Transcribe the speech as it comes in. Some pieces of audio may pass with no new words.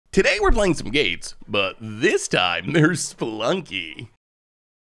Today we're playing some gates, but this time there's Spelunky.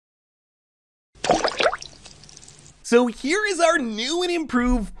 So here is our new and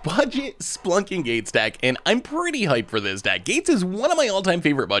improved budget Spelunking Gates deck, and I'm pretty hyped for this deck. Gates is one of my all-time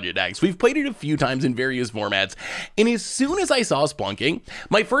favorite budget decks. We've played it a few times in various formats, and as soon as I saw Spelunking,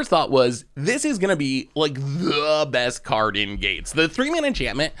 my first thought was, this is gonna be like the best card in Gates. The 3-mana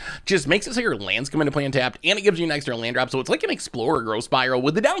enchantment just makes it so your lands come into play untapped, and it gives you an extra land drop, so it's like an Explorer Growth Spiral,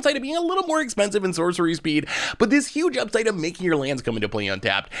 with the downside of being a little more expensive in sorcery speed, but this huge upside of making your lands come into play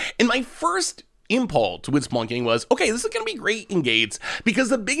untapped. And my first impulse with Spelunking was, okay, this is going to be great in Gates, because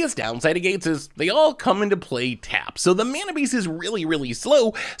the biggest downside of Gates is they all come into play tapped. So the mana base is really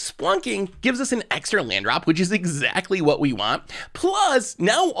slow. Spelunking gives us an extra land drop, which is exactly what we want. Plus,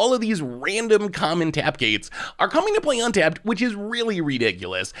 now all of these random common tap gates are coming to play untapped, which is really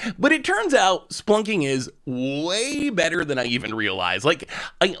ridiculous. But it turns out Spelunking is way better than I even realized. Like,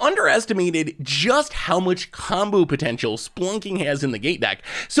 I underestimated just how much combo potential Spelunking has in the Gate deck.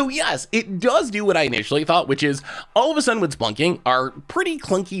 So yes, it does do what I initially thought, which is all of a sudden with Spelunking, our pretty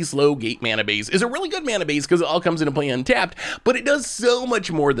clunky slow Gate mana base is a really good mana base because it all comes into play untapped, but it does so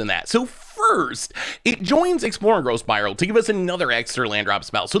much more than that. So first, it joins Explorer Growth Spiral to give us another extra land drop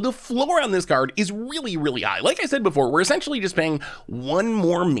spell. So the floor on this card is really high. Like I said before, we're essentially just paying one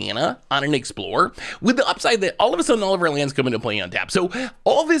more mana on an Explorer, with the upside that all of a sudden all of our lands come into play untapped. So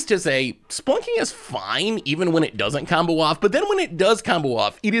all this to say, Spelunking is fine even when it doesn't combo off, but then when it does combo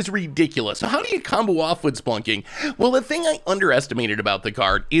off, it is ridiculous. So how do you combo off with Spelunking? Well, the thing I underestimated about the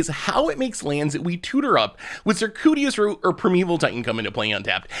card is how it makes lands that we tutor up with Circuitous Root or Primeval Titan come into play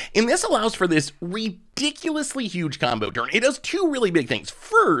untapped. And this allows for this ridiculously huge combo turn. It does two really big things.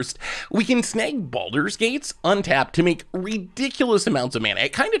 First, we can snag Baldur's Gates untapped to make ridiculous amounts of mana.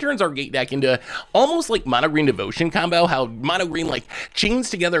 It kind of turns our Gate deck into almost like Mono Green Devotion combo, how Mono Green like chains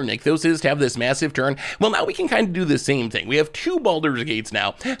together Nykthoses to have this massive turn. Well, now we can kind of do the same thing. We have two Baldur's Gates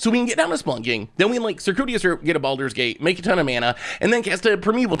now, so we can get down to Spelunking, then we can like Circuitous Root, get a Baldur's Gate, make a ton of mana, and then cast a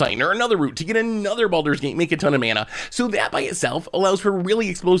Primeval Titan or another root to get another Baldur's Gate, make a ton of mana. So that by itself allows for really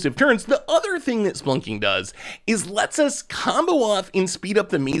explosive turns. The other thing that Spelunking does is lets us combo off and speed up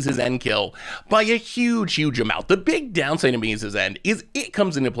the Maze's End kill by a huge amount. The big downside of Maze's End is it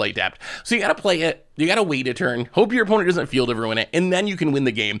comes into play tapped. So you gotta play it, you gotta wait a turn, hope your opponent doesn't field to ruin it, and then you can win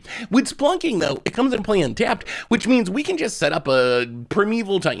the game. With Spelunking though, it comes into play untapped, which means we can just set up a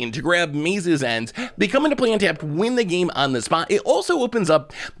Primeval Titan to grab Maze's Ends. They come into play untapped, win the game on the spot. It also opens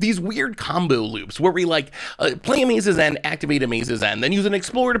up these weird combo loops where we like play a Maze's End, activate a Maze's End, then use an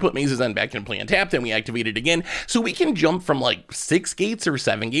Explorer to put Maze's End back into play untapped, then we activate it again. So we can jump from like 6 gates or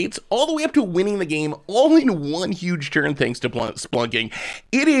 7 gates all the way up to winning the game all in one huge turn thanks to Spelunking.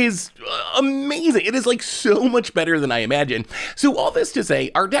 It is amazing. It is like so much better than I imagined. So all this to say,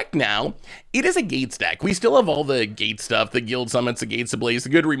 our deck now, it is a Gates deck. We still have all the Gate stuff, the Guild Summits, the Gates Ablaze, the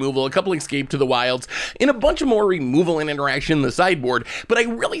good removal, a couple Escape to the Wilds, and a bunch of more removal and interaction in the sideboard. But I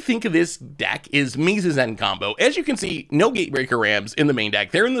really think of this deck is Maze's End combo. As you can see, no Gatebreaker Rams in the main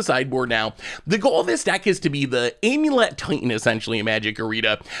deck. They're in the sideboard now. The goal of this deck is to be the Amulet Titan, essentially, in Magic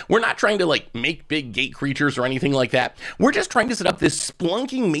Arena. We're not trying to like make big gate creatures or anything like that. We're just trying to set up this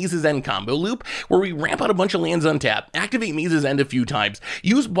Spelunking Maze's End combo loop where we ramp out a bunch of lands untapped, activate Maze's End a few times,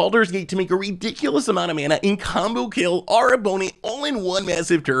 use Baldur's Gate to make a ridiculous amount of mana, and combo kill our opponent all in one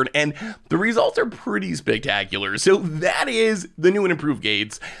massive turn, and the results are pretty spectacular. So that is the new and improved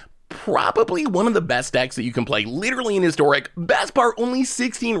Gates. Probably one of the best decks that you can play, literally in Historic. Best part, only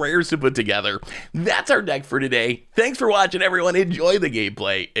 16 rares to put together. That's our deck for today. Thanks for watching, everyone. Enjoy the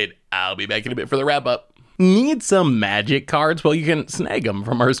gameplay, and I'll be back in a bit for the wrap up. Need some Magic cards? Well, you can snag them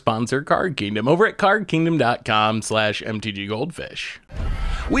from our sponsor, Card Kingdom, over at cardkingdom.com/mtggoldfish.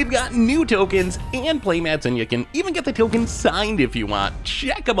 We've got new tokens and playmats, and you can even get the tokens signed if you want.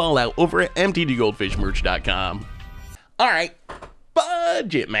 Check them all out over at mtggoldfishmerch.com. All right,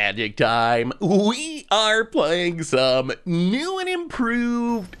 budget Magic time. We are playing some new and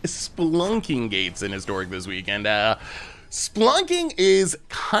improved Spelunking Gates in Historic this weekend. Spelunking is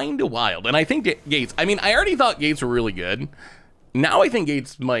kind of wild, and I think Gates, I mean, I already thought Gates were really good. Now I think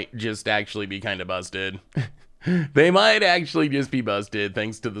Gates might just actually be kind of busted. They might actually just be busted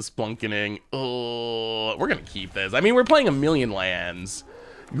thanks to the Spelunking. Oh, we're gonna keep this. I mean, we're playing 1,000,000 lands.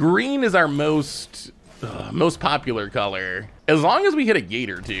 Green is our most popular color. As long as we hit a gate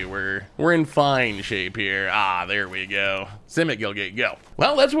or two, we're in fine shape here. Ah, there we go. Simic Gilgate, go.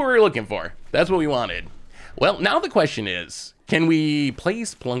 Well, that's what we were looking for. That's what we wanted. Well, now the question is, can we play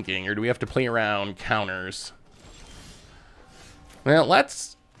Spelunking, or do we have to play around counters? Well,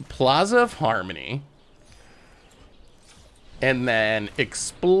 let's Plaza of Harmony. And then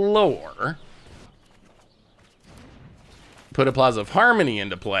explore. Put a Plaza of Harmony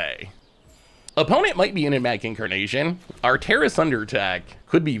into play. Opponent might be an enigmatic incarnation. Our Terra Sunder tech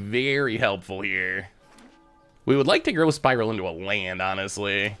could be very helpful here. We would like to grow Spiral into a land,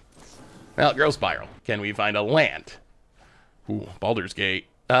 honestly. Well, grow Spiral. Can we find a land? Ooh, Baldur's Gate.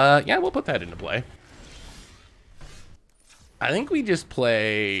 Yeah, we'll put that into play. I think we just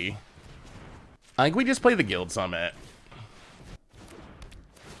play the Guild Summit.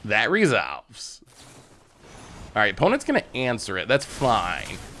 That resolves. All right, opponent's gonna answer it. That's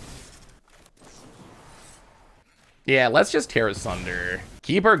fine. Yeah, let's just Terra Sunder.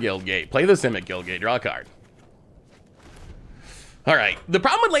 Keep our Guild Gate. Play the Simic Guild Gate. Draw a card. All right. The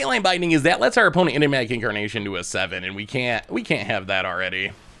problem with Leyline Binding is that lets our opponent enigmatic incarnation to a 7, and we can't have that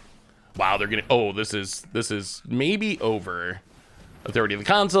already. Wow, they're gonna. Oh, this is maybe over. Authority of the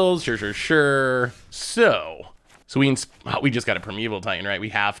Consuls. Sure. So we just got a Primeval Titan, right? We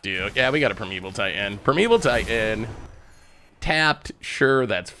have to. Yeah, we got a Primeval Titan. Primeval Titan. Tapped. Sure,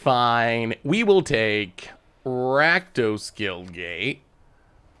 that's fine. We will take Rakdos Guild Gate,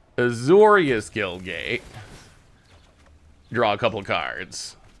 Azorius Guild Gate, draw a couple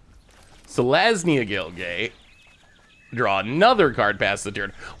cards, Selesnya Guild Gate, draw another card past the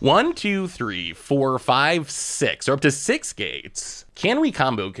turn. 1, 2, 3, 4, 5, 6, or up to 6 gates. Can we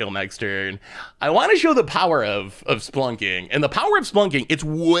combo kill next turn? I want to show the power of Spelunking, and the power of Spelunking, it's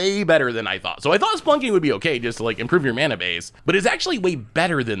way better than I thought. So I thought Spelunking would be okay, just to like improve your mana base, but it's actually way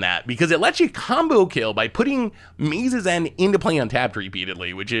better than that because it lets you combo kill by putting Maze's End into play untapped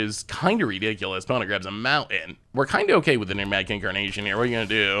repeatedly, which is kind of ridiculous. Opponent grabs a mountain. We're kind of okay with the enigmatic incarnation here. What are you gonna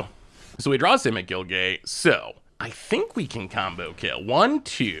do? So we draw Simic Guild Gate. So I think we can combo kill. 1,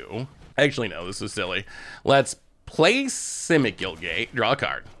 2. Actually, no, this is silly. Let's play Simic Guild Gate, draw a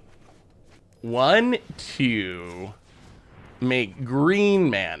card. 1, 2, make green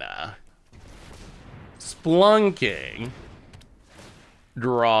mana. Spelunking,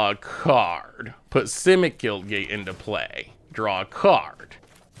 draw a card. Put Simic Guild Gate into play. Draw a card.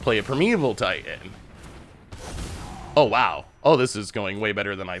 Play a Primeval Titan. Oh, wow. Oh, this is going way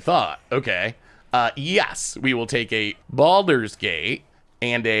better than I thought. Okay. Yes, we will take a Baldur's Gate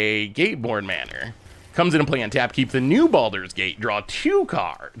and a Gateborn Manor. Comes into play on tap, keep the new Baldur's Gate, draw 2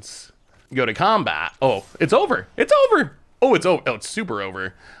 cards. Go to combat. Oh, it's over. It's over. Oh, it's over. Oh, it's super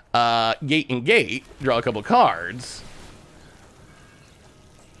over. Gate and Gate, draw a couple cards.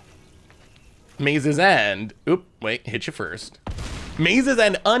 Maze's End. Oop, wait, hit you first. Maze's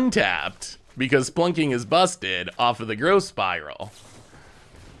End untapped because Spelunking is busted off of the Growth Spiral.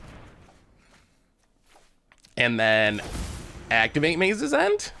 And then activate Maze's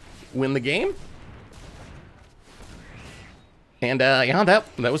End, win the game. And yeah,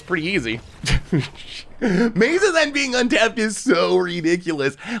 that was pretty easy. Maze's End being untapped is so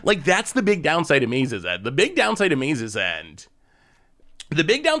ridiculous. Like, that's the big downside of Maze's End. The big downside of Maze's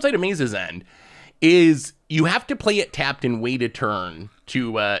End is you have to play it tapped and wait a turn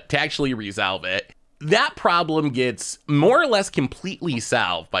to actually resolve it. That problem gets more or less completely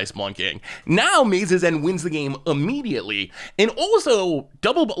solved by Spelunking. Now Maze's End wins the game immediately. And also,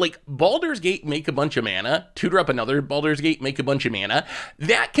 like Baldur's Gate, make a bunch of mana, tutor up another Baldur's Gate, make a bunch of mana.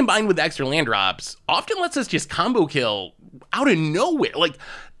 That combined with extra land drops often lets us just combo kill out of nowhere. Like,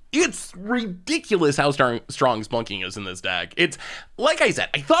 it's ridiculous how strong Spelunking is in this deck. It's, like I said,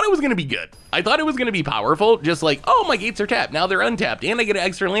 I thought it was going to be good. I thought it was going to be powerful, just like, oh, my gates are tapped, now they're untapped, and I get an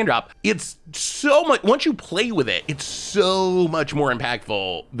extra land drop. It's so much, once you play with it, it's so much more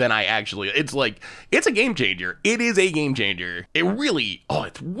impactful than I actually, it's like, it's a game changer. It is a game changer. It really, oh,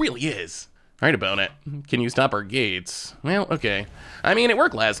 it really is. All right, opponent, can you stop our gates? Well, okay. I mean, it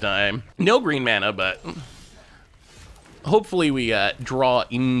worked last time. No green mana, but hopefully we draw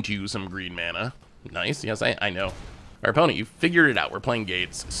into some green mana. Nice, yes, I know. Our opponent, you figured it out. We're playing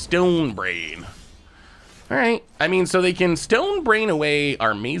gates. Stone Brain. All right, I mean, so they can Stone Brain away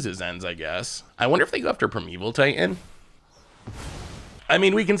our Maze's Ends, I guess. I wonder if they go after Primeval Titan. I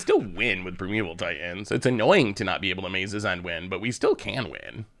mean, we can still win with Primeval Titans. It's annoying to not be able to Maze's End win, but we still can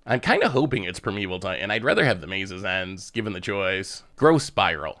win. I'm kind of hoping it's Primeval Titan. I'd rather have the Maze's Ends, given the choice. Growth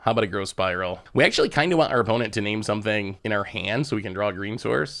Spiral. How about a Growth Spiral? We actually kind of want our opponent to name something in our hand so we can draw a green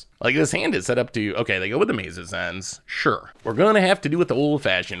source. Like, this hand is set up to, okay, they go with the Maze's Ends. Sure. We're going to have to do it the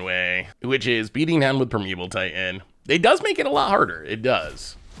old-fashioned way, which is beating down with Primeval Titan. It does make it a lot harder. It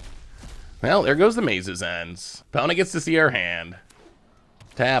does. Well, there goes the Maze's Ends. Opponent gets to see our hand.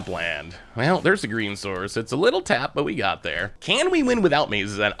 Tap land. Well, there's the green source. It's a little tap, but we got there. Can we win without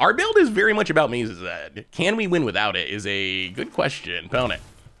Maze's End? Our build is very much about Maze's End. Can we win without it is a good question. Opponent.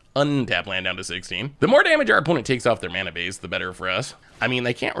 untap land down to 16. The more damage our opponent takes off their mana base, the better for us. I mean,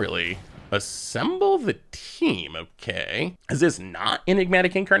 they can't really assemble the team, okay. Is this not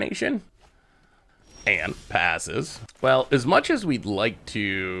Enigmatic Incarnation? And passes. Well, as much as we'd like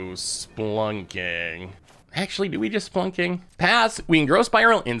to Spelunking, actually, do we just Spelunking? Pass, we can grow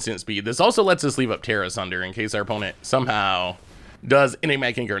Spiral instant speed. This also lets us leave up Terra Sunder in case our opponent somehow does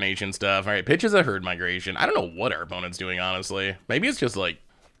Enigmatic Incarnation stuff. All right, pitches a Herd Migration. I don't know what our opponent's doing, honestly. Maybe it's just like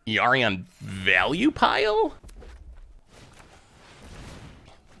Yarion value pile?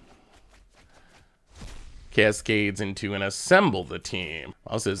 Cascades into an assemble the team.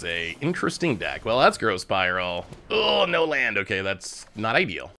 This is a interesting deck. Well, that's Grow Spiral. Oh, no land. Okay, that's not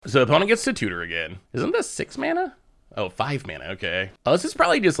ideal. So the opponent gets to tutor again. Isn't this 6 mana? Oh, 5 mana, okay. Oh, this is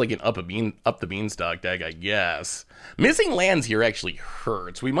probably just like an up the beanstalk deck, I guess. Missing lands here actually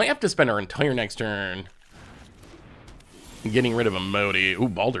hurts. We might have to spend our entire next turn getting rid of a Modi. Ooh,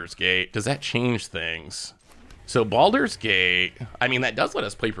 Baldur's Gate. Does that change things? So Baldur's Gate, I mean, that does let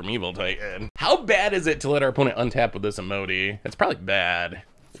us play Primeval Titan. How bad is it to let our opponent untap with this Emoti? It's probably bad.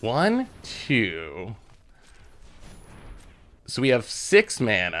 1, 2. So we have 6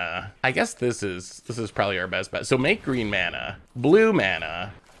 mana. I guess this is probably our best bet. So make green mana, blue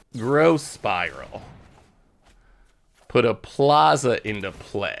mana, grow Spiral. Put a Plaza into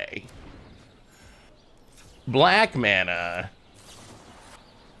play. Black mana.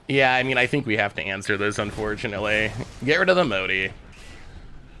 Yeah, I mean, I think we have to answer this, unfortunately. Get rid of the Modi.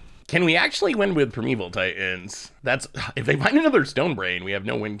 Can we actually win with Primeval Titans? That's, if they find another Stone Brain, we have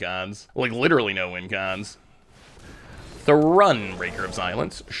no win cons. Like, literally no win cons. The Run, Breaker of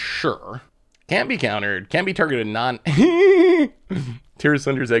Silence, sure. Can't be countered, can't be targeted non... Terra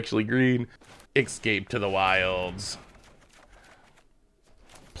Sunder's actually green. Escape to the Wilds.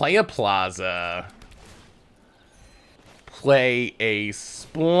 Play a Plaza. Play a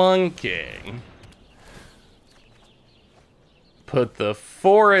Spelunking. Put the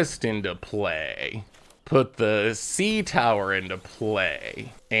Forest into play. Put the Sea Tower into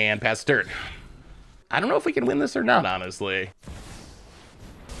play. And pass turn. I don't know if we can win this or not, honestly.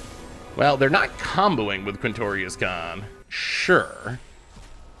 Well, they're not comboing with Quintorius Khan. Sure.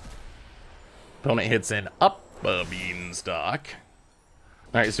 Opponent hits an up a beanstalk.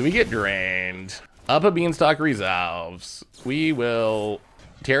 Alright, so we get drained. Up a beanstalk resolves. We will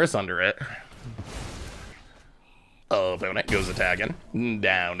Terra Sunder it. Opponent goes attacking.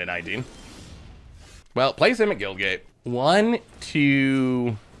 Down to 19. Well, place him at Guildgate. 1,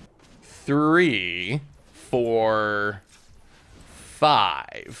 2, 3, 4,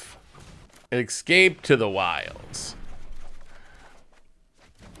 5. Escape to the Wilds.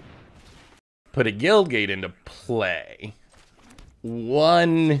 Put a Guildgate into play.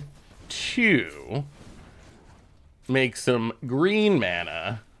 1, 2. Make some green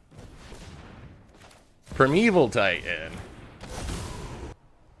mana. Primeval Titan.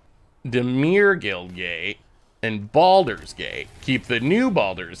 Dimir Guildgate. And Baldur's Gate. Keep the new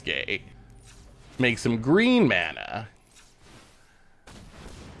Baldur's Gate. Make some green mana.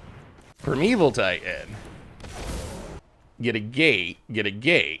 Primeval Titan. Get a gate. Get a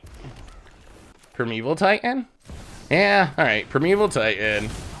gate. Primeval Titan? Yeah, alright. Primeval Titan.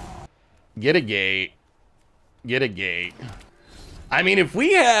 Get a gate. Get a gate. I mean, if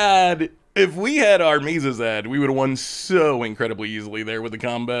we had our Maze's Ed, we would have won so incredibly easily there with the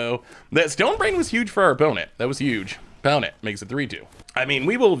combo. That Stone Brain was huge for our opponent. That was huge. Opponent makes it 3-2. I mean,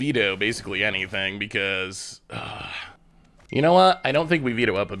 we will veto basically anything because... you know what? I don't think we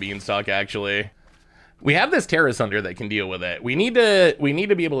veto up a beanstalk, actually. We have this Terra Sunder that can deal with it. We need to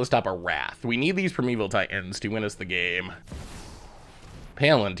be able to stop a Wrath. We need these Primeval Titans to win us the game.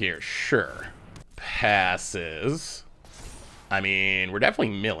 Palantir, sure. Passes. I mean, we're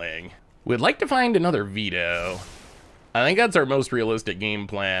definitely milling. We'd like to find another veto. I think that's our most realistic game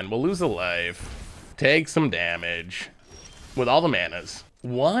plan. We'll lose a life. Take some damage. With all the manas.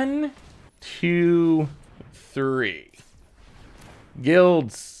 1, 2, 3.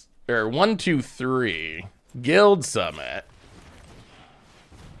 Guilds, or 1, 2, 3. Guild Summit.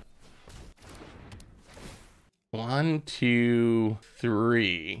 1, 2,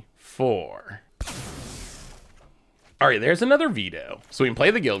 3, 4. All right, there's another veto. So we can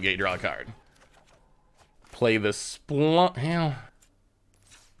play the Guildgate, draw a card. Play the Splunk.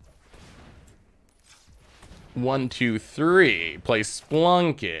 1, 2, 3. Play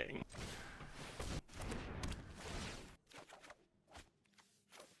Spelunking.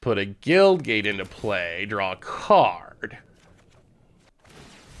 Put a Guildgate into play. Draw a card.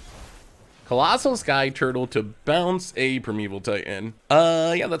 Colossal Sky Turtle to bounce a Primeval Titan.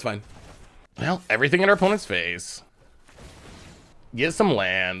 Yeah, that's fine. Well, everything in our opponent's face. Get some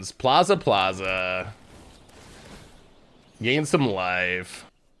lands. Plaza. Gain some life.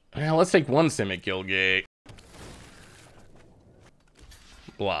 Well, let's take one Simic Guildgate.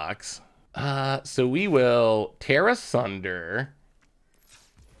 Blocks. So we will tear asunder.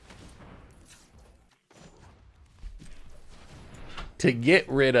 To get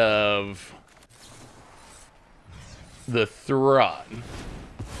rid of the Thrun.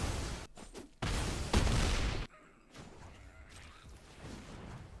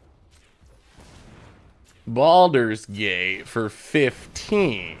 Baldur's Gate for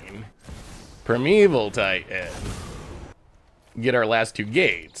 15. Primeval Titan. Get our last 2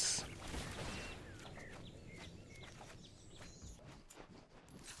 gates.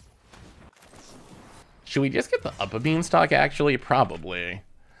 Should we just get the Up a Beanstalk, actually? Probably.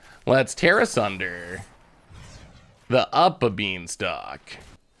 Let's tear asunder the Up a Beanstalk.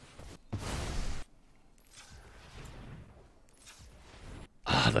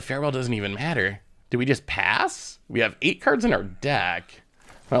 The Farewell doesn't even matter. Do we just pass? We have 8 cards in our deck.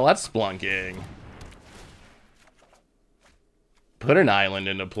 Well, that's Spelunking. Put an island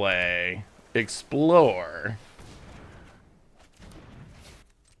into play. Explore.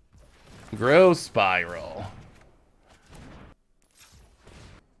 Grow Spiral.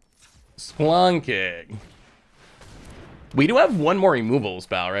 Spelunking. We do have one more removal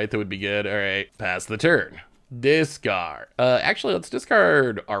spell, right? That would be good. All right, pass the turn. Discard. Actually, let's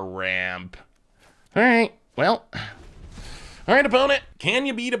discard our ramp. All right, well. All right, opponent. Can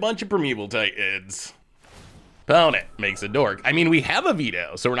you beat a bunch of Primeval Titans? Opponent makes a dork. I mean, we have a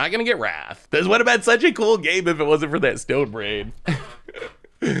veto, so we're not going to get Wrath. This would have been such a cool game if it wasn't for that Stone Brain.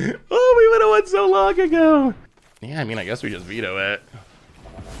 Oh, we would have won so long ago. Yeah, I mean, I guess we just veto it.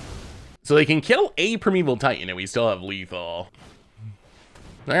 So they can kill a Primeval Titan and we still have lethal.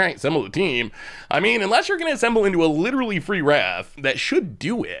 All right, assemble the team. I mean, unless you're going to assemble into a literally free Wrath, that should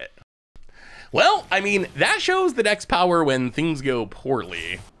do it. Well, I mean, that shows the deck's power when things go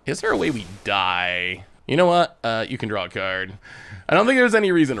poorly. Is there a way we die? You know what? You can draw a card. I don't think there's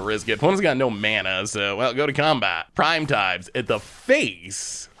any reason to risk it. Opponent's got no mana, so, well, go to combat. Prime Times at the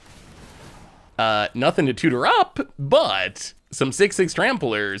face. Nothing to tutor up, but some 6/6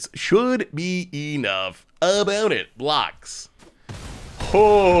 tramplers should be enough. About it. Blocks.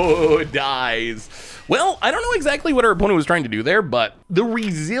 Oh, dies. Well, I don't know exactly what our opponent was trying to do there, but the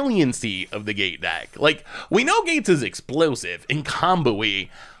resiliency of the Gate deck. Like, we know Gates is explosive and combo-y.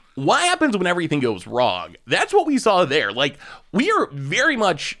 What happens when everything goes wrong? That's what we saw there. Like, we are very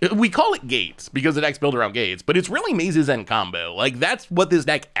much, we call it Gates because the deck's built around Gates, but it's really Maze's End combo. Like, that's what this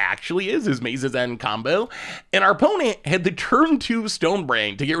deck actually is Maze's End combo. And our opponent had the turn 2 Stone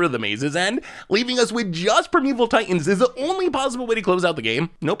Brain to get rid of the Maze's End, leaving us with just Primeval Titans is the only possible way to close out the game.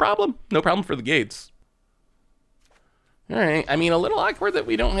 No problem. No problem for the Gates. All right, I mean, a little awkward that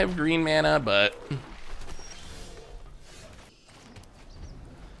we don't have green mana, but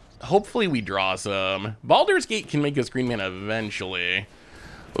hopefully we draw some. Baldur's Gate can make us green mana eventually.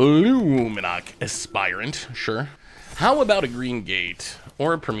 Luminok Aspirant, sure. How about a green gate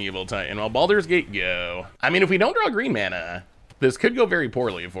or a Primeval Titan? Well, Baldur's Gate go. I mean, if we don't draw green mana, this could go very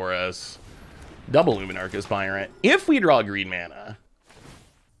poorly for us. Double Luminarch Aspirant. If we draw green mana,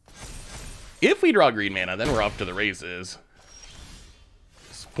 then we're off to the races.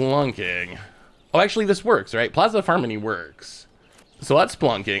 Spelunking. Oh, actually, this works, right? Plaza of Harmony works. So that's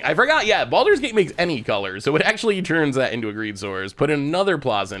Spelunking. I forgot, yeah, Baldur's Gate makes any color, so it actually turns that into a Greed Source. Put another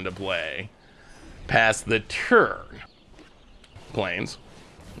Plaza into play. Pass the turn. Plains.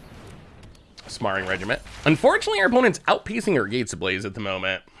 Smarring Regiment. Unfortunately, our opponent's outpacing our Gates Ablaze at the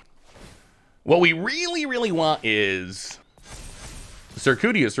moment. What we really, really want is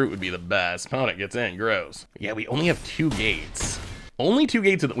Circuitous Route would be the best. Opponent gets in, grows. Yeah, we only have 2 gates. Only 2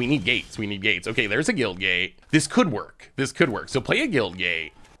 gates. We need gates. We need gates. Okay, there's a guild gate. This could work. This could work. So play a guild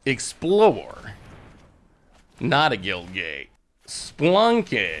gate. Explore. Not a guild gate.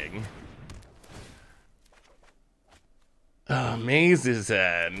 Spelunking. Maze's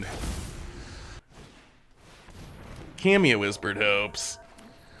End. Cameo Whispered Hopes.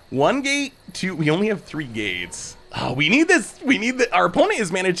 1 gate, 2. We only have 3 gates. Oh, we need this. We need that. Our opponent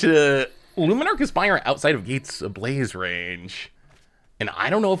has managed to Luminarch Aspire outside of Gates Ablaze range. And I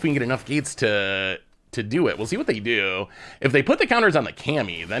don't know if we can get enough gates to do it. We'll see what they do. If they put the counters on the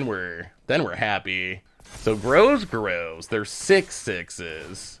Cami, then we're happy. So grows. There's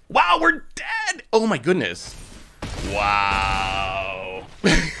 6/6s. Wow, we're dead. Oh my goodness. Wow.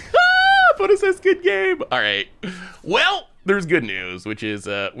 What is this good game? All right. Well, there's good news, which is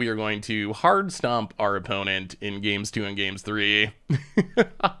we are going to hard stomp our opponent in games 2 and games 3.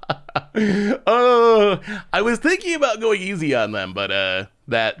 Oh, I was thinking about going easy on them, but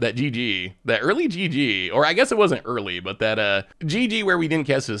that GG, that early GG, or I guess it wasn't early, but that GG where we didn't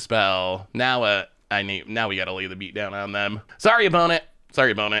cast a spell. Now now we gotta lay the beat down on them. Sorry, opponent.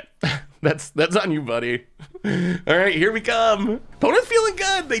 Sorry, opponent. That's on you, buddy. All right, here we come. Opponent's feeling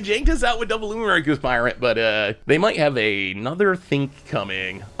good. They janked us out with double Luminary Pirate, but they might have another think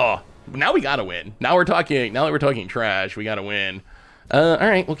coming. Oh, now we gotta win. Now that we're talking trash, we gotta win. All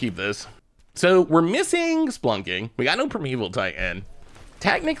right, we'll keep this. So we're missing Spelunking. We got no Primeval Titan.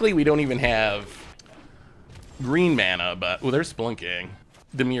 Technically, we don't even have green mana, but there's Spelunking.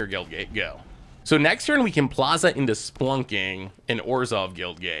 Demir Guildgate, go. So next turn, we can Plaza into Spelunking and Orzhov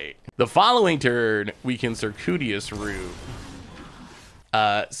Guildgate. The following turn, we can Circuitous Route.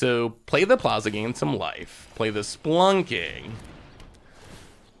 So play the Plaza, gain some life. Play the Spelunking.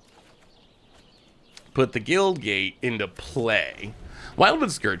 Put the Guildgate into play.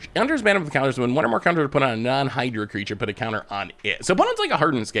 Wildwood Scourge. Enters mana with counters when one or more counters are put on a non-Hydra creature, put a counter on it. So opponent's like a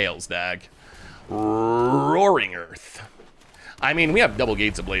Hardened Scales deck. Roaring Earth. I mean, we have double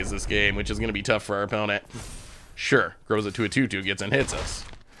Gates Ablaze this game, which is going to be tough for our opponent. Sure, grows it to a 2/2, gets and hits us.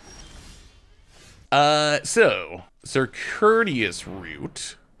 So, Circuitous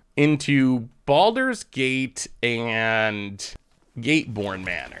Route into Baldur's Gate and Gateborn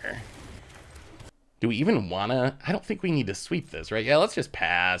Manor. Do we even wanna? I don't think we need to sweep this, right? Yeah, let's just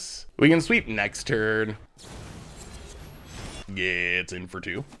pass. We can sweep next turn. Gets in for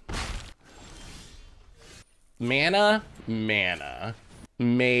 2. Mana,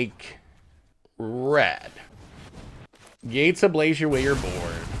 make red. Gates Ablaze your way your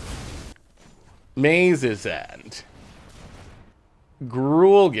board. Maze's End.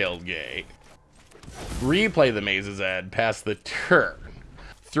 Gruul Guildgate. Replay the Maze's End past the turn.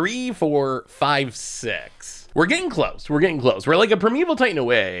 3, 4, 5, 6. We're getting close. We're getting close. We're like a Primeval Titan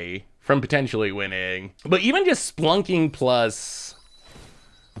away from potentially winning. But even just Spelunking plus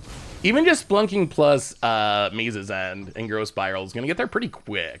Maze's End and Grow Spiral is going to get there pretty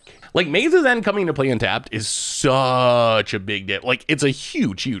quick. Like, Maze's End coming to play untapped is such a big deal. Like, it's a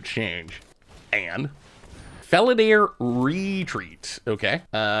huge, huge change. And Felidare Retreat. Okay.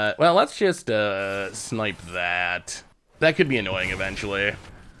 Well, let's just snipe that. That could be annoying eventually.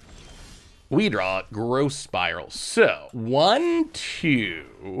 We draw Grow Spiral. So, 1,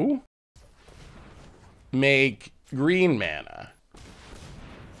 2. Make green mana.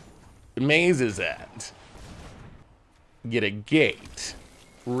 Maze's End. Get a gate.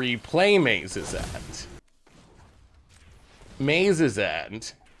 Replay Maze's End. Maze's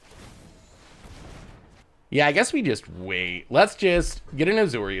End. Yeah, I guess we just wait. Let's just get an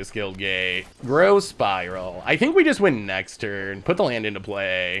Azorius Guildgate. Grow Spiral. I think we just win next turn. Put the land into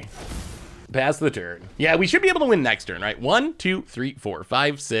play. Pass the turn. Yeah, we should be able to win next turn, right? 1, 2, 3, 4,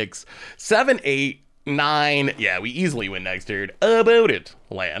 5, 6, 7, 8, 9. Yeah, we easily win next turn. About it.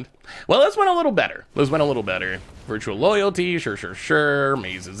 Land. Well, let's win a little better. Let's win a little better. Virtual Loyalty. Sure.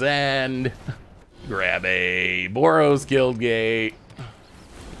 Maze's End. Grab a Boros Guildgate.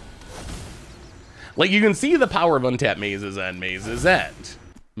 Like, you can see the power of untapped Maze's End. Maze's End.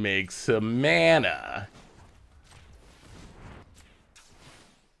 Make some mana.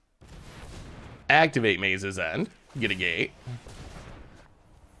 Activate Maze's End. Get a gate.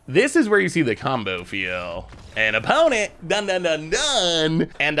 This is where you see the combo feel. And opponent, dun.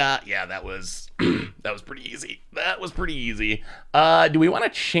 And yeah, that was that was pretty easy. That was pretty easy. Do we want to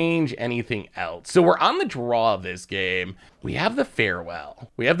change anything else? So we're on the draw of this game. We have the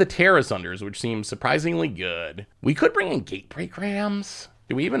Farewell. We have the Terra Sunders, which seems surprisingly good. We could bring in Gatebreak Rams.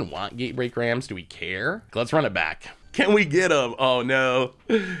 Do we even want Gatebreak Rams? Do we care? Let's run it back. Can we get them? Oh no.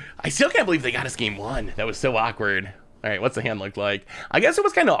 I still can't believe they got us game 1. That was so awkward. All right, what's the hand look like? I guess it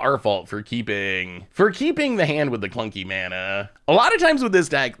was kind of our fault for keeping the hand with the clunky mana. A lot of times with this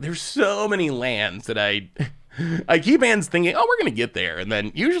deck, there's so many lands that I keep hands thinking, oh, we're gonna get there, and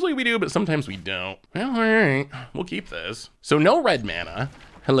then usually we do, but sometimes we don't. Well, all right, we'll keep this. So no red mana.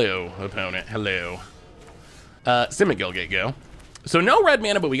 Hello, opponent. Hello. Simic Guildgate, go. So no red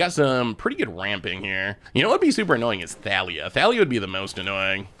mana, but we got some pretty good ramping here. You know what would be super annoying is Thalia. Thalia would be the most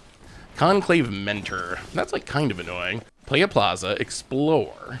annoying. Conclave Mentor. That's like kind of annoying. Play a Plaza,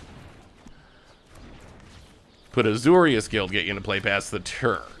 explore. Put Azorius Guildgate into play past the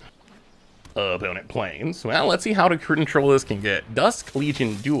turn. Opponent planes. Well, let's see how to control this can get. Dusk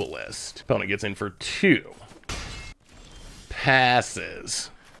Legion Duelist. Opponent gets in for 2. Passes.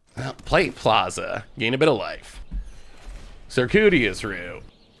 Well, play Plaza. Gain a bit of life. Circuitous Route.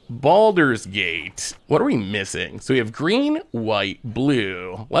 Baldur's Gate. What are we missing? So we have green, white,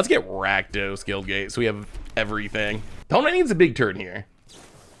 blue. Let's get Rakdos Guildgate so we have everything. Opponent needs a big turn here.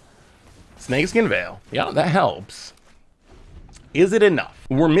 Snakeskin Veil. Yeah, that helps. Is it enough?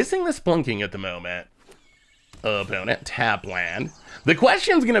 We're missing the Spelunking at the moment. Opponent, tap land. The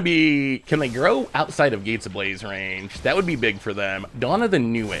question's gonna be, can they grow outside of Gates Ablaze range? That would be big for them. Dawn of the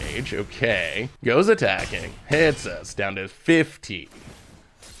New Age, okay. Goes attacking, hits us down to 50.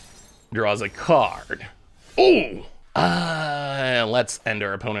 Draws a card. Ooh! Let's end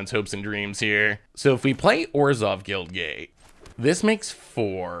our opponent's hopes and dreams here. So if we play Orzhov Guildgate, this makes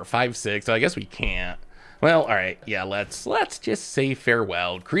 4, 5, 6. I guess we can't. Well, all right, yeah, let's just say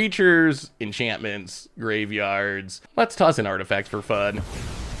farewell. Creatures, enchantments, graveyards. Let's toss in artifacts for fun.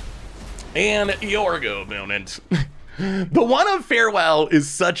 And your go, opponent. The one of farewell is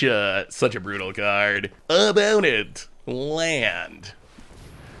such a brutal card. Opponent, land.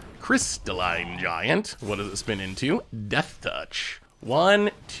 Crystalline Giant. What does it spin into? Death Touch.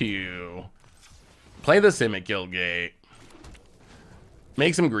 1, 2. Play the Simic Guildgate.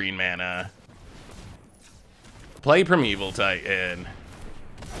 Make some green mana. Play Primeval Titan.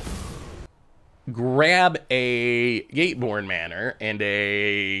 Grab a Gateborn Manor and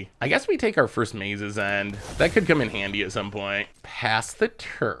a... I guess we take our first Maze's End. That could come in handy at some point. Pass the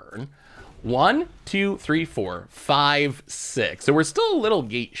turn. 1, 2, 3, 4, 5, 6. So we're still a little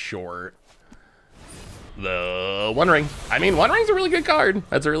gate short. The One Ring. I mean, One Ring's a really good card.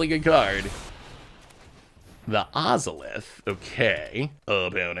 That's a really good card. The Ozolith. Okay.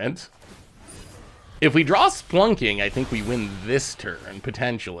 Opponent. If we draw Spelunking, I think we win this turn,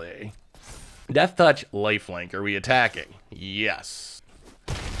 potentially. Death Touch, Lifelink. Are we attacking? Yes.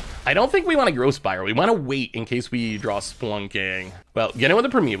 I don't think we want to grow Spiral. We want to wait in case we draw Spelunking. Well, get in with a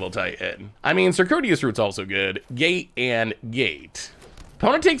Primeval Titan. I mean, Circuitous Root's also good. Gate and Gate.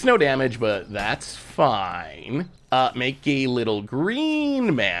 Opponent takes no damage, but that's fine. Make a little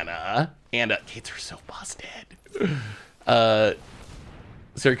green mana. And gates are so busted.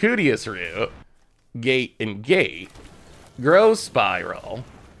 Circuitous Root. Gate and Gate, grow Spiral,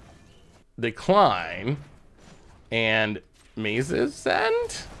 decline, and Maze's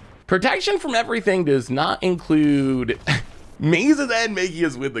End? Protection from everything does not include Maze's End making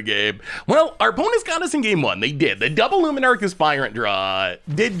us win the game. Well, our opponents got us in game 1. They did. The double Luminarch Aspirant draw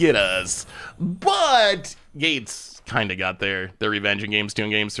did get us, but Gates kind of got their revenge in games 2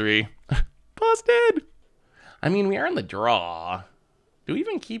 and games 3. Busted. I mean, we are in the draw. Do we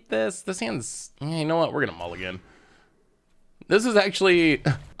even keep this? This hand's, you know what? We're gonna mulligan. This is actually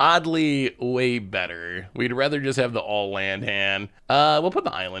oddly way better. We'd rather just have the all land hand. We'll put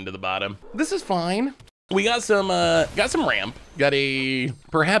the island to the bottom. This is fine. We got some ramp. Got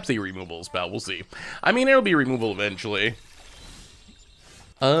perhaps a removal spell. We'll see. I mean, it'll be removal eventually.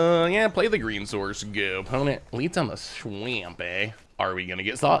 Yeah, play the green source. Go. Opponent leads on the swamp, eh? Are we gonna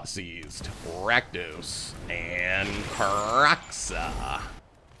get Thought Seized? Rakdos and Kraxa.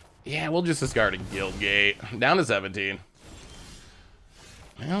 Yeah, we'll just discard a Guildgate. Down to 17.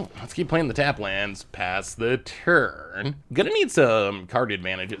 Well, let's keep playing the tap lands. Pass the turn. Gonna need some card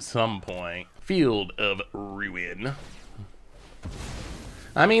advantage at some point. Field of Ruin.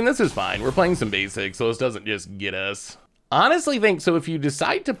 I mean, this is fine. We're playing some basics, so this doesn't just get us. Honestly think, so if you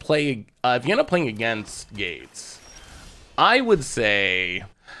decide to play, if you end up playing against Gates, I would say,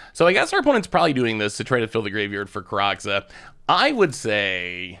 so I guess our opponent's probably doing this to try to fill the graveyard for Kraxa. I would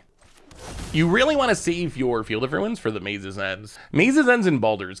say you really want to save your Field of Ruins for the Maze's Ends. Maze's Ends in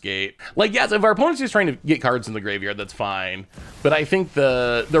Baldur's Gate. Like, yes, if our opponent's just trying to get cards in the graveyard, that's fine. But I think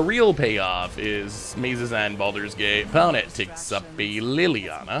the real payoff is Maze's End, Baldur's Gate. Opponent takes up a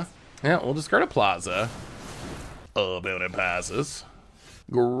Liliana. Yeah, we'll discard a Plaza. Opponent passes.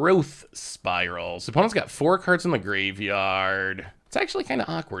 Growth Spiral. So opponent's got 4 cards in the graveyard. It's actually kind of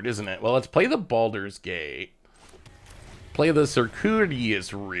awkward, isn't it? Well, let's play the Baldur's Gate. Play the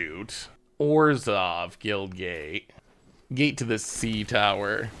Circuitous Root. Orzhov Guildgate. Gate to the Sea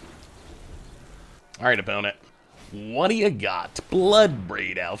Tower. All right, opponent. What do you got?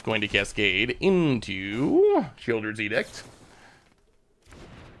 Bloodbraid Elf going to cascade into Children's Edict.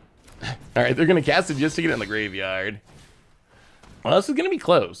 All right, they're going to cast it just to get in the graveyard. Well, this is going to be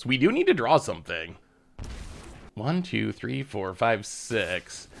close. We do need to draw something. 1, 2, 3, 4, 5,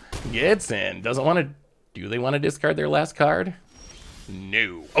 6. Gets in. Doesn't want to... Do they want to discard their last card?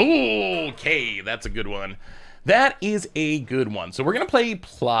 No. Okay, that's a good one. That is a good one. So we're going to play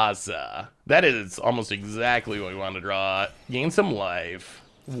Plaza. That is almost exactly what we want to draw. Gain some life.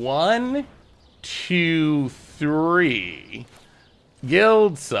 1, 2, 3.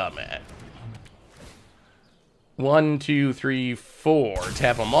 Guild Summit. 1, 2, 3, 4.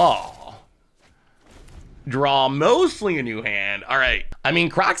 Tap them all. Draw mostly a new hand. All right. I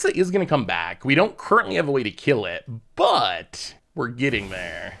mean, Kraxa is going to come back. We don't currently have a way to kill it, but We're getting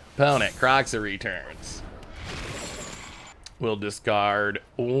there. Opponent, Croxa returns. We'll discard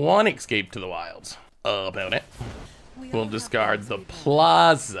 1 Escape to the Wilds. Opponent. We'll discard the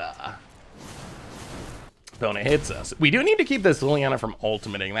Plaza. Opponent hits us. We do need to keep this Liliana from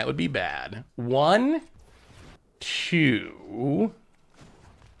ultimating. That would be bad. 1, 2.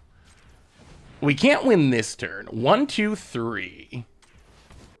 We can't win this turn. 1, 2, 3.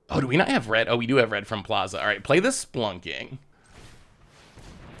 Oh, do we not have red? Oh, we do have red from Plaza. All right, play the Spelunking.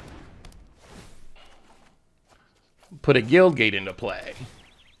 Put a Guild Gate into play.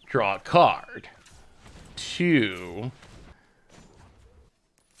 Draw a card. 2.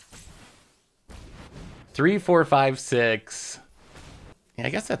 3, 4, 5, 6. Yeah, I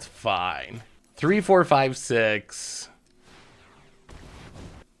guess that's fine. 3, 4, 5, 6.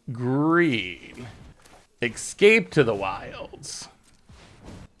 Green. Escape to the Wilds.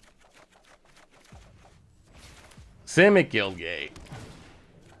 Simic Guildgate.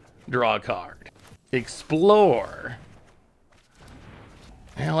 Draw a card. Explore.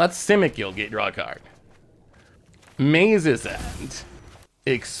 Well, that's Simic Guildgate. Draw a card. Maze's End.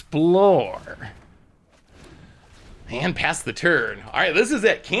 Explore. And pass the turn. All right, this is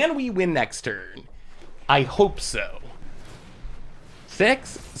it. Can we win next turn? I hope so. 6,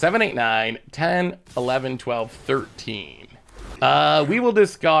 7, 8, 9, 10, 11, 12, 13. We will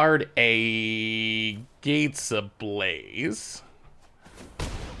discard a Gates Ablaze.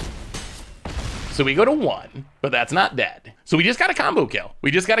 So we go to 1, but that's not dead. So we just got a combo kill. We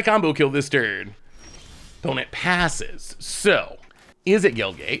just got a combo kill this turn. Opponent passes. So, is it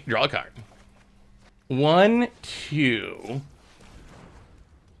Guildgate? Draw a card. 1, 2.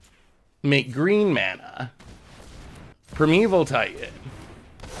 Make green mana. Primeval Titan.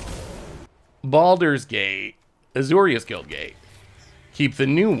 Baldur's Gate. Azorius Guildgate. Keep the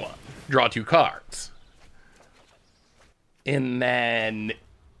new one. Draw 2 cards. And then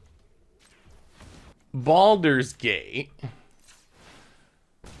Baldur's Gate.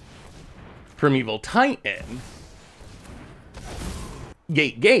 Primeval Titan.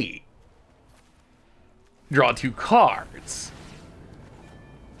 Gate. Draw 2 cards.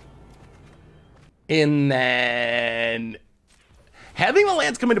 And then having the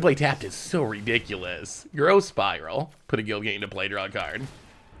lands come into play tapped is so ridiculous. Growth Spiral. Put a Guild Gate into play, draw a card.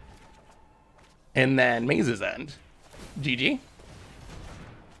 And then Maze's End. GG.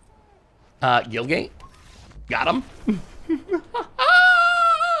 Guildgate. Got him.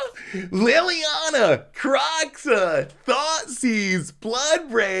 Liliana, Croxa, Thoughtseize,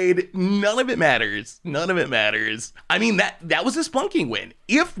 Bloodbraid, none of it matters. None of it matters. I mean, that was a Spelunking win.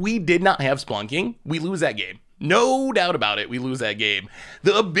 If we did not have Spelunking, we lose that game. No doubt about it, we lose that game.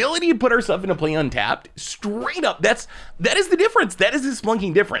 The ability to put our stuff into play untapped, straight up, that is the difference. That is the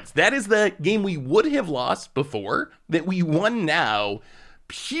Spelunking difference. That is the game we would have lost before that we won now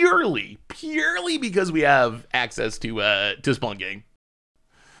purely because we have access to Spelunking.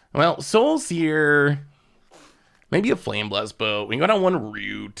 Well, Soul's here. Maybe a Flame Blast Boat. We can go down 1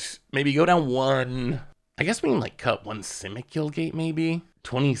 Root. Maybe go down 1. I guess we can like cut 1 Simic Guildgate maybe.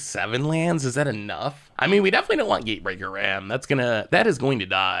 27 lands, is that enough? I mean, we definitely don't want Gatebreaker Ram. That is going to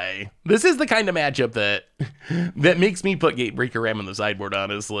die. This is the kind of matchup that makes me put Gatebreaker Ram on the sideboard,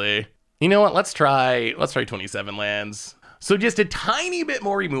 honestly. You know what? Let's try 27 lands. So just a tiny bit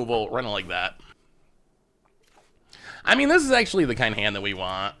more removal, run it like that. I mean, this is actually the kind of hand that we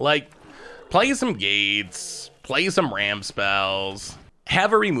want. Like, play some gates, play some ram spells,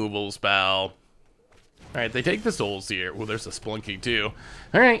 have a removal spell. All right, they take the souls here. Well, there's a Spelunky too.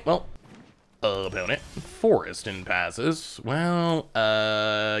 All right, well, opponent, Forest and passes. Well,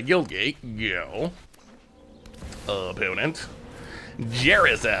 Guildgate, go. Opponent,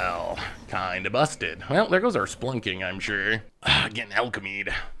 Jerizel, kinda busted. Well, there goes our Spelunking, I'm sure. Getting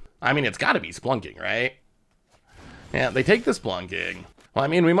Alchemied. I mean, it's gotta be Spelunking, right? Yeah, they take the Spelunking. Well, I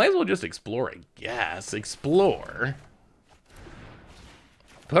mean, we might as well just explore, I guess. Explore.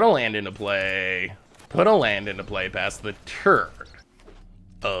 Put a land into play. Put a land into play past the turn.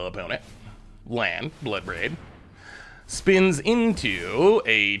 Opponent. Land. Bloodbraid. Spins into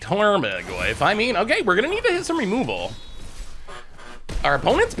a Tarmogoyf. I mean, okay, we're going to need to hit some removal. Our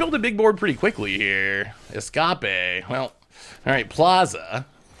opponents build a big board pretty quickly here. Escape. Well, all right, Plaza.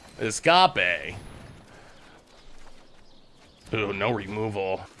 Escape. Ooh, no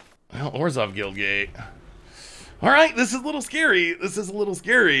removal. Well, Orzhov Guildgate. All right, this is a little scary. This is a little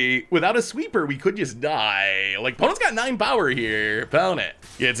scary. Without a sweeper, we could just die. Like, opponent's got 9 power here. Opponent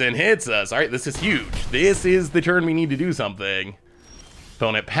gets in, hits us. All right, this is huge. This is the turn we need to do something.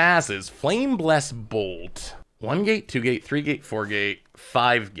 Opponent passes. Flame Bless Bolt. 1 gate, 2 gate, 3 gate, 4 gate,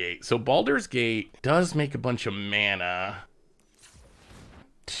 5 gate. So Baldur's Gate does make a bunch of mana.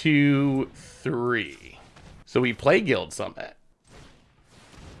 2, 3. So we play Guild Summit.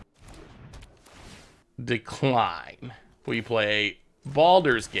 Decline. We play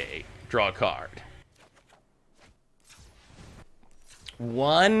Baldur's Gate. Draw a card.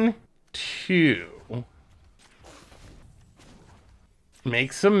 1, 2.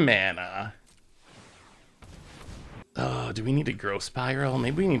 Make some mana. Oh, do we need to grow Spiral?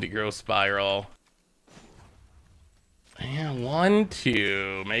 Maybe we need to grow Spiral. Yeah, 1,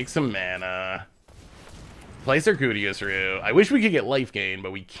 2. Make some mana. Play Circuitous Root. I wish we could get life gain,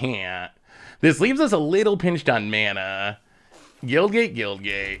 but we can't. This leaves us a little pinched on mana. Guildgate,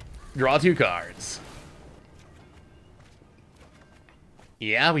 Guildgate. Draw 2 cards.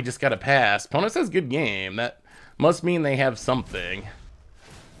 Yeah, we just got to pass. Opponent says good game. That must mean they have something.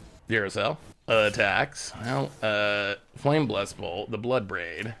 Duracell. Attacks. Well, Flame Blessed Bolt. The Blood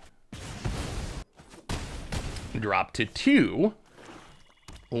Braid. Drop to 2.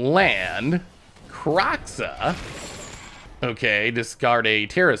 Land. Croxa. Okay, discard a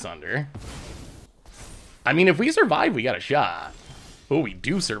Terra Sunder. I mean, if we survive, we got a shot. Oh, we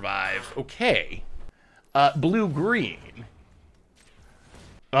do survive. Okay. Blue-green.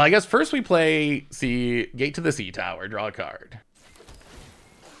 Well, I guess first we play Gate to the Sea Tower. Draw a card.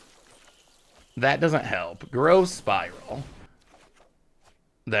 That doesn't help. Grow Spiral.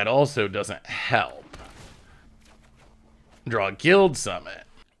 That also doesn't help. Draw Guild Summit.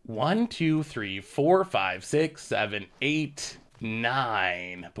 1, 2, 3, 4, 5, 6, 7, 8,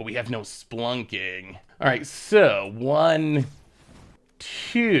 9. But we have no Spelunking. All right, so 1,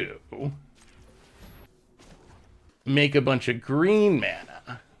 2. Make a bunch of green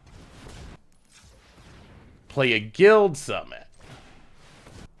mana. Play a Guild Summit.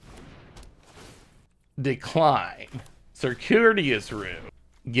 Decline. Circuitous Root.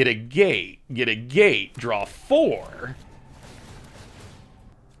 Get a gate, draw 4.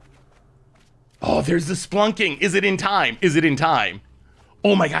 Oh, there's the Spelunking. Is it in time? Is it in time?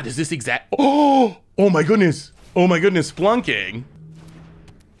 Oh my god, is this exact? Oh my goodness. Oh my goodness, Spelunking.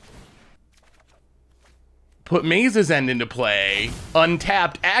 Put Maze's End into play.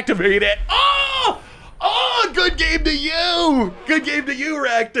 Untapped, activate it. Oh! Oh, good game to you. Good game to you,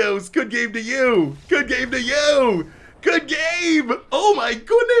 Rakdos. Good game to you. Good game to you. Good game. Oh my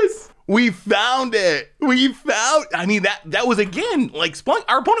goodness. We found it. We found, I mean, that was again, like Spelunk.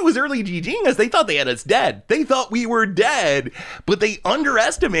 Our opponent was early GGing us. They thought they had us dead. They thought we were dead, but they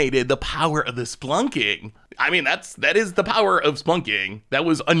underestimated the power of the Spelunking. I mean, that is the power of Spelunking. That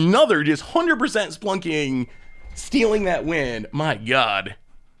was another just 100% Spelunking stealing that win. My God.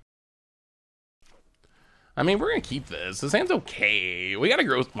 I mean, we're going to keep this. This hand's okay. We got to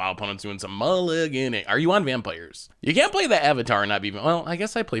grow while opponents doing some mulliganing. Are you on vampires? You can't play the Avatar and not be... Well, I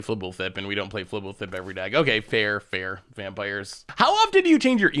guess I play Flibblethip and we don't play Flibblethip every deck. Okay, fair. Vampires. How often do you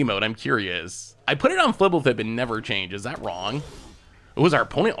change your emote? I'm curious. I put it on Flibblethip and never change. Is that wrong? Was our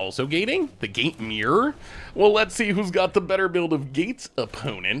opponent also gating? The gate mirror? Well, let's see who's got the better build of Gate's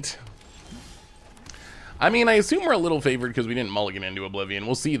opponent. I mean, I assume we're a little favored because we didn't mulligan into Oblivion.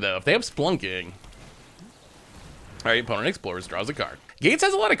 We'll see, though. If they have Spelunking... All right, opponent explores, draws a card. Gates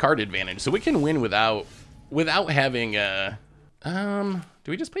has a lot of card advantage, so we can win without having do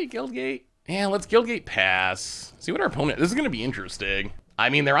we just play Guildgate? Yeah, let's Guildgate pass. See what our opponent, this is gonna be interesting.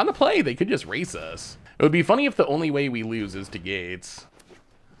 I mean, they're on the play, they could just race us. It would be funny if the only way we lose is to Gates.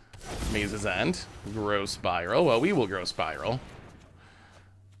 Maze's End, grow Spiral. Well, we will grow Spiral.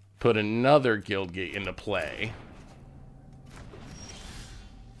 Put another Guildgate into play.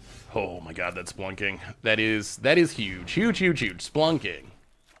 Oh my god, that's Spelunking. That is huge. Huge. Spelunking.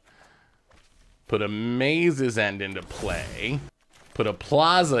 Put a Maze's End into play. Put a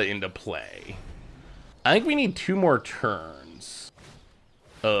Plaza into play. I think we need 2 more turns.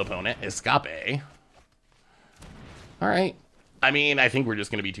 Opponent, Escape. Alright. I mean, I think we're just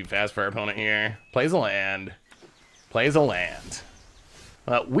going to be too fast for our opponent here. Plays a land. Plays a land.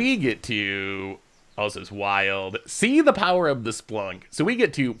 We get to... Oh, this is wild. See the power of the Spelunk. So we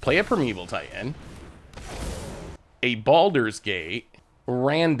get to play a Primeval Titan, a Baldur's Gate,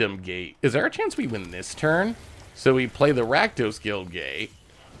 random gate. Is there a chance we win this turn? So we play the Rakdos Guild Gate.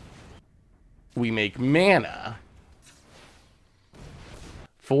 We make mana.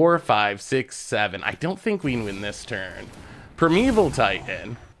 4, 5, 6, 7. I don't think we can win this turn. Primeval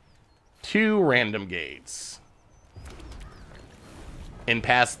Titan. 2 random gates. And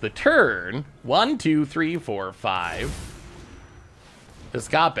pass the turn. 1, 2, 3, 4, 5.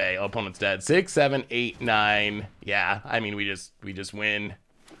 Escape. Oh, opponent's dead. 6, 7, 8, 9. Yeah, I mean, we just win.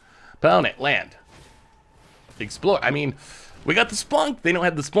 Opponent, land. Explore. I mean, we got the Spelunk. They don't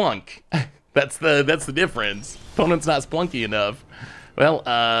have the Spelunk. That's the difference. Opponent's not Spelunky enough. Well,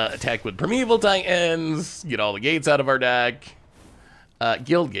 attack with Primeval Titans, get all the gates out of our deck.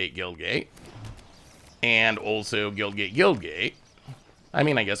 Guildgate. And also Guildgate. I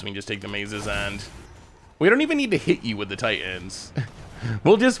mean, I guess we can just take the Maze's End. We don't even need to hit you with the Titans.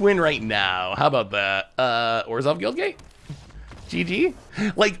 We'll just win right now. How about that? Orzhov Guildgate? GG?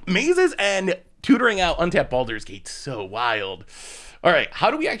 Like, Maze's End tutoring out untapped Baldur's Gate, so wild. All right,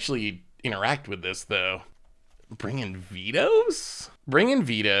 how do we actually interact with this, though? Bring in vetoes? Bring in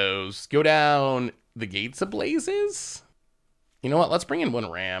vetoes. Go down the Gates Ablazes? You know what? Let's bring in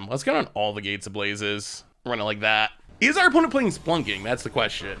one ram. Let's go down all the Gates Ablazes. Run it like that. Is our opponent playing Spelunking? That's the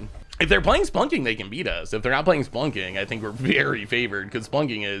question. If they're playing Spelunking, they can beat us. If they're not playing Spelunking, I think we're very favored because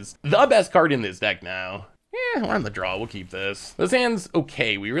Spelunking is the best card in this deck now. Yeah, we're on the draw. We'll keep this. This hand's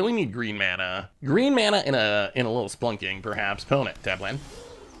okay. We really need green mana. Green mana in a little Spelunking, perhaps. Opponent. Tap land.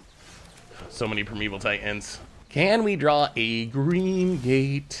 So many Primeval Titans. Can we draw a green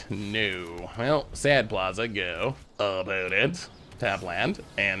gate? No. Well, Sad Plaza, go. Opponent. Tap land.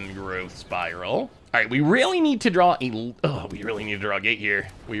 And Growth Spiral. All right, we really need to draw a... Oh, we really need to draw a gate here.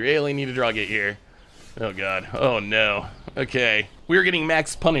 We really need to draw a gate here. Oh, God. Oh, no. Okay. We're getting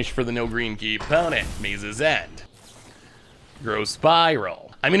max punish for the no green keep. Opponent. Maze's End. Growth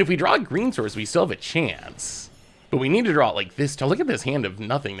Spiral. I mean, if we draw a green source, we still have a chance. But we need to draw it like this. To look at this hand of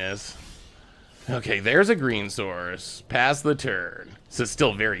nothingness. Okay, there's a green source. Pass the turn. This is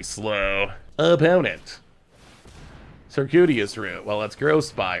still very slow. Opponent. Circuitous Route. Well, let's Growth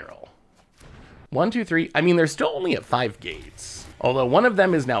Spiral. 1, 2, 3. I mean, they're still only at 5 gates. Although one of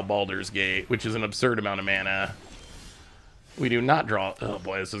them is now Baldur's Gate, which is an absurd amount of mana. We do not draw... Oh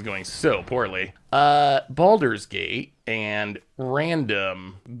boy, this is going so poorly. Baldur's Gate and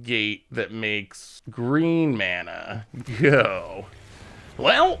random gate that makes green mana. Go.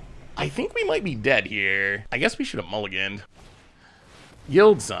 Well, I think we might be dead here. I guess we should have mulliganed.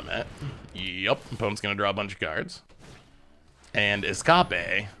 Guild Summit. Yup, opponent's gonna draw a bunch of cards. And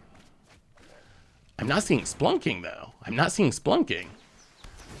Escape. I'm not seeing Spelunking, though. I'm not seeing Spelunking.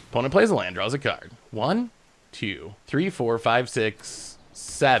 Opponent plays a land, draws a card. 1, 2, 3, 4, 5, 6,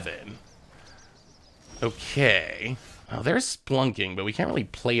 7. Okay. Oh, there's Spelunking, but we can't really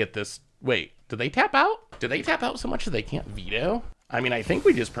play it this... Wait, did they tap out? Did they tap out so much that they can't veto? I mean, I think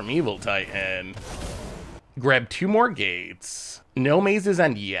we just Primeval Titan. Grab 2 more gates. No Maze's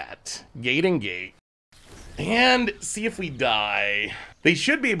End yet. Gate and gate. And see if we die. They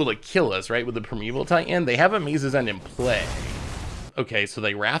should be able to kill us, right, with the Primeval Titan. They have a Maze's End in play. Okay, so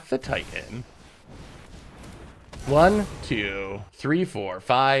they Wrath the Titan. 1, 2, 3, 4,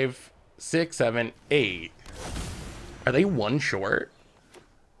 5, 6, 7, 8. Are they 1 short?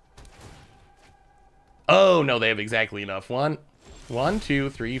 Oh, no, they have exactly enough. 1, 2,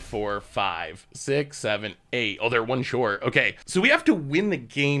 3, 4, 5, 6, 7, 8. Oh, they're 1 short. Okay, so we have to win the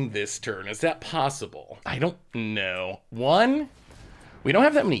game this turn. Is that possible? I don't know. 1? We don't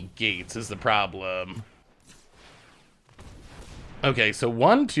have that many gates is the problem. Okay, so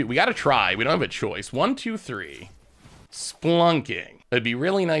 1, 2. We got to try. We don't have a choice. 1, 2, 3. Spelunking. It'd be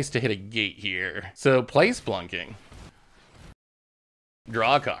really nice to hit a gate here. So play Spelunking.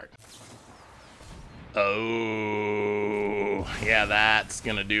 Draw a card. Oh, yeah, that's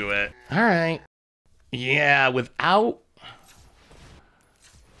gonna do it. All right. Yeah, without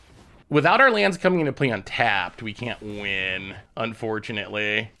our lands coming into play untapped, we can't win,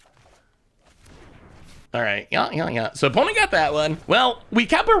 unfortunately. All right, yeah. So opponent got that one. Well, we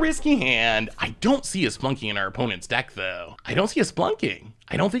kept a risky hand. I don't see a Spelunking in our opponent's deck, though. I don't see a Spelunking.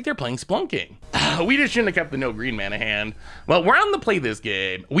 I don't think they're playing Spelunking. We just shouldn't have kept the no green mana hand. Well, we're on the play this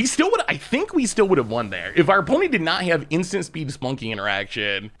game. I think we still would have won there. If our opponent did not have instant speed Spelunking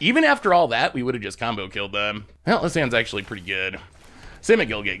interaction, even after all that, we would have just combo killed them. Well, this hand's actually pretty good. Simic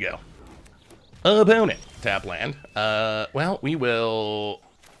Guildgate, go. Opponent, tap land. Well, we will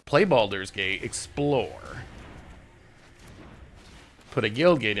play Baldur's Gate, explore. Put a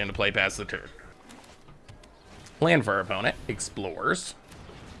Guildgate into play, pass the turn. Land for our opponent, explores.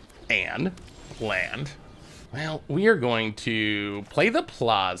 And land. Well, we are going to play the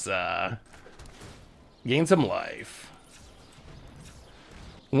Plaza. Gain some life.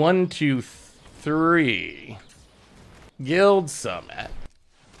 1, 2, 3. Guild Summit.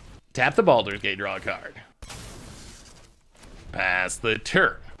 Tap the Baldur's Gate, draw a card. Pass the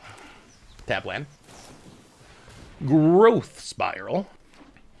turn. Tap land. Growth Spiral.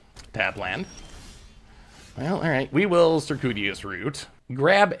 Tap land. Well, all right. We will Circuitous Route.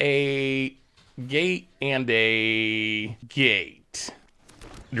 Grab a gate and a gate.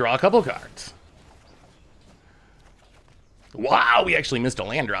 Draw a couple cards. Wow, we actually missed a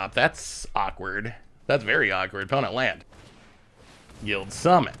land drop. That's awkward. That's very awkward. Opponent land. Guild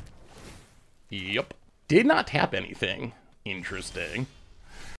Summit. Yep. Did not tap anything. Interesting.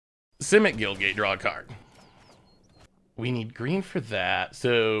 Simic Guildgate, draw a card. We need green for that.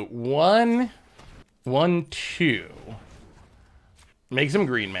 So 1, 1, 2. Make some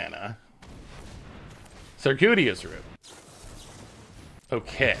green mana. Circuitous Root.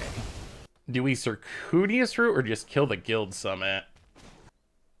 Okay. Do we Circuitous Root or just kill the Guild Summit?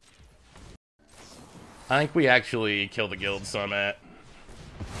 I think we actually kill the Guild Summit.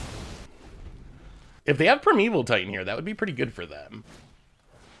 If they have Primeval Titan here, that would be pretty good for them.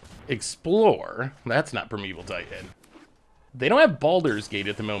 Explore. That's not Primeval Titan. They don't have Baldur's Gate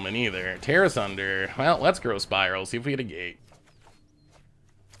at the moment either. Terrace Under. Well, let's grow Spiral. See if we get a gate.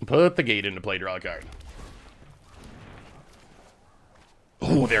 Put the gate into play. Draw a card.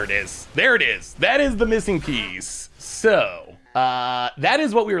 Oh, there it is. There it is. That is the missing piece. So, that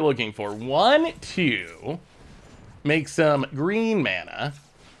is what we were looking for. 1, 2. Make some green mana.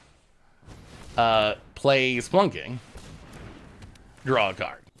 Play Spelunking. Draw a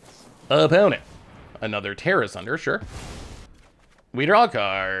card. Opponent. Another Terrace Under, sure. We draw a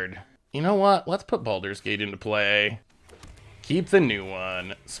card. You know what? Let's put Baldur's Gate into play. Keep the new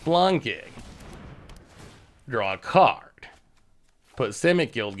one. Spelunking. Draw a card. Put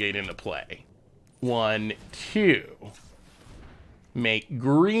Simic Guildgate into play. 1, 2. Make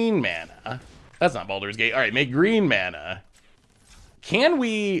green mana. That's not Baldur's Gate. All right, make green mana. Can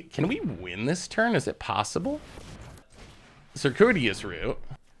we win this turn? Is it possible? Circuitous Root.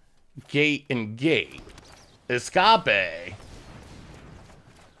 Gate and gate. Escape.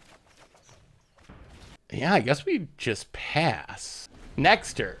 Yeah, I guess we just pass.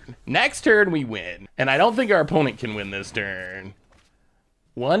 Next turn. Next turn we win. And I don't think our opponent can win this turn.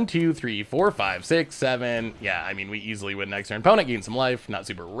 1, 2, 3, 4, 5, 6, 7. Yeah, I mean, we easily win next turn. Opponent gains some life. Not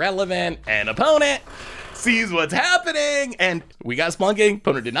super relevant. And opponent sees what's happening. And we got Spelunking.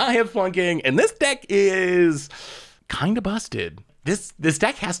 Opponent did not have Spelunking. And this deck is kind of busted. This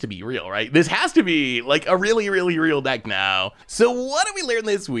deck has to be real, right? This has to be like a really, really real deck now. So what did we learn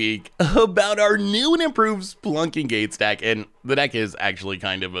this week about our new and improved Spelunking Gates deck? And the deck is actually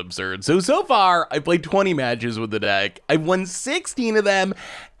kind of absurd. So far, I played 20 matches with the deck. I've won 16 of them.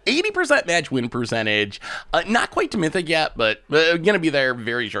 80% match win percentage. Not quite to Mythic yet, but gonna be there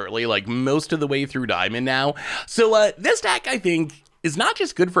very shortly, like most of the way through Diamond now. So this deck, I think, is not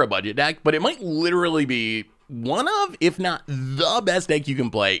just good for a budget deck, but it might literally be one of, if not the best deck you can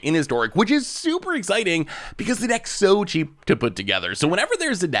play in Historic, which is super exciting because the deck's so cheap to put together. So whenever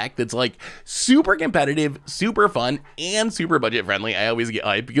there's a deck that's like super competitive, super fun, and super budget friendly, I always get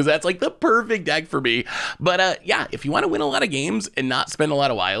hyped because that's like the perfect deck for me. But yeah, if you want to win a lot of games and not spend a lot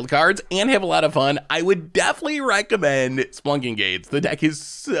of wild cards and have a lot of fun, I would definitely recommend Spelunking Gates. The deck is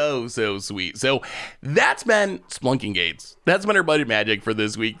so sweet. So that's been Spelunking Gates. That's been our budget magic for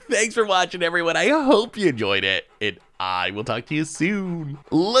this week. Thanks for watching, everyone. I hope you enjoyed it, and I will talk to you soon.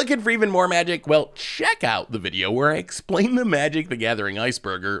 Looking for even more magic? Well, check out the video where I explain the Magic the Gathering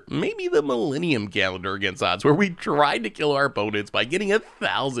Iceberg, maybe the Millennium Calendar against odds, where we tried to kill our opponents by getting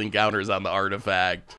 1,000 counters on the artifact.